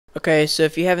Okay, so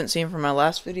if you haven't seen from my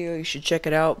last video, you should check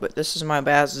it out, but this is my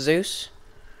bass Zeus.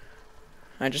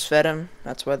 I just fed him.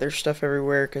 That's why there's stuff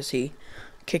everywhere, because he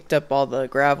kicked up all the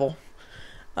gravel.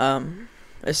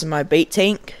 This is my bait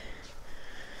tank,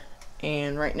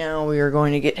 and right now we are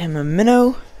going to get him a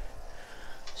minnow.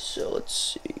 So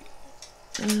let's see.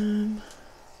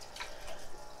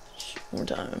 More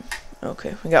time.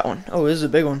 Okay, we got one. Oh, this is a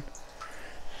big one.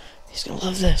 He's gonna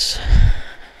love this.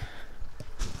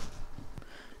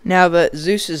 Now that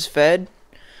Zeus is fed,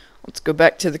 let's go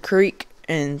back to the creek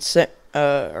and set,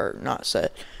 or not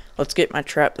set. Let's get my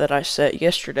trap that I set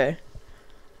yesterday.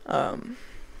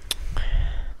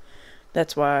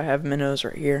 That's why I have minnows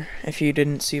right here. If you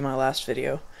didn't see my last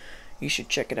video, you should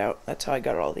check it out. That's how I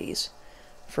got all these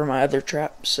for my other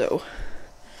trap. So,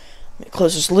 let me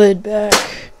close this lid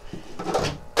back.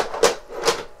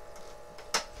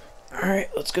 Alright,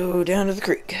 let's go down to the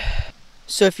creek.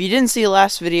 So if you didn't see the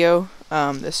last video,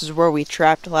 this is where we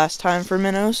trapped last time for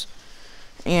minnows,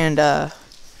 and we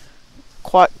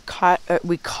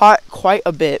caught quite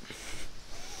a bit.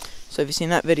 So if you've seen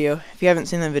that video, if you haven't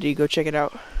seen that video, go check it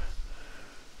out.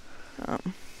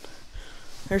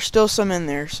 There's still some in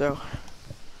there, so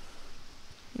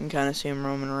you can kind of see them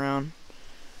roaming around.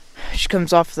 She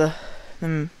comes off the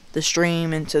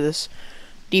stream into this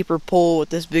deeper pool with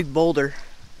this big boulder.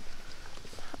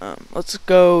 Let's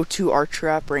go to our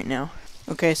trap right now.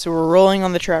 Okay, so we're rolling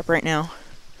on the trap right now.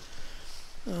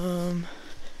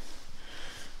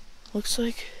 Looks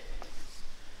like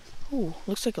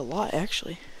a lot,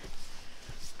 actually.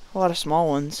 A lot of small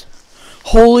ones.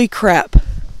 Holy crap!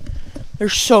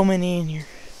 There's so many in here.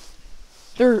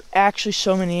 There are actually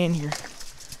so many in here.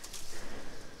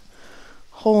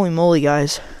 Holy moly,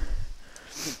 guys.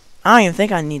 I don't even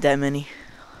think I need that many.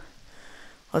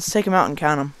 Let's take them out and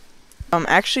count them. I'm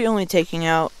actually only taking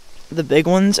out the big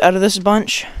ones out of this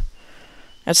bunch.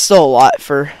 That's still a lot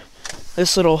for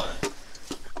this little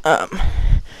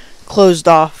closed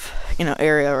off,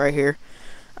 area right here.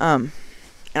 And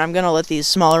I'm gonna let these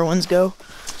smaller ones go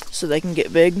so they can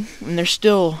get big. And they're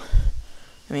still,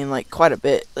 like quite a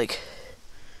bit.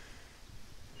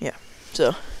 Yeah.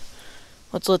 So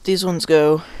let's let these ones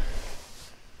go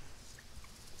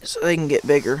so they can get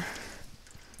bigger.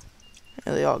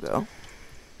 There they all go.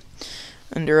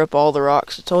 Under up all the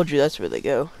rocks. I told you that's where they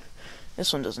go.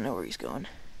 This one doesn't know where he's going.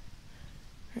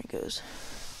 There he goes.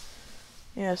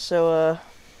 Yeah, so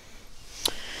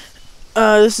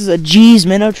this is a G's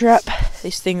minnow trap.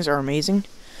 These things are amazing.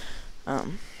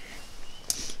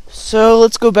 So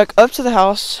let's go back up to the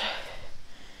house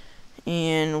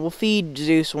and we'll feed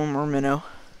Zeus one more minnow.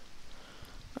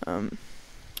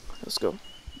 Let's go.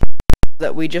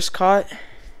 That we just caught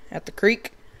at the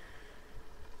creek.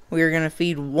 We are going to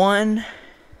feed one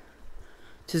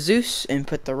to Zeus and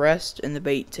put the rest in the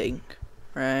bait tank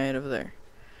right over there.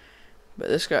 But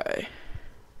this guy,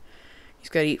 he's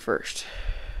got to eat first.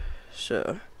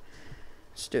 So,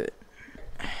 let's do it.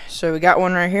 So, we got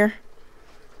one right here.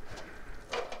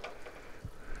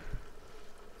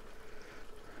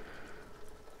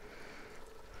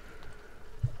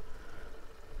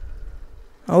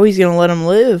 Oh, he's going to let him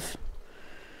live.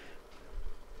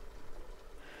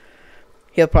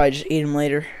 He'll probably just eat them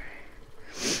later.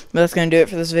 But that's going to do it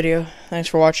for this video. Thanks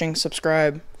for watching.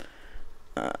 Subscribe.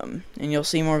 And you'll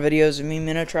see more videos of me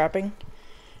minnow trapping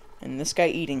and this guy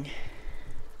eating.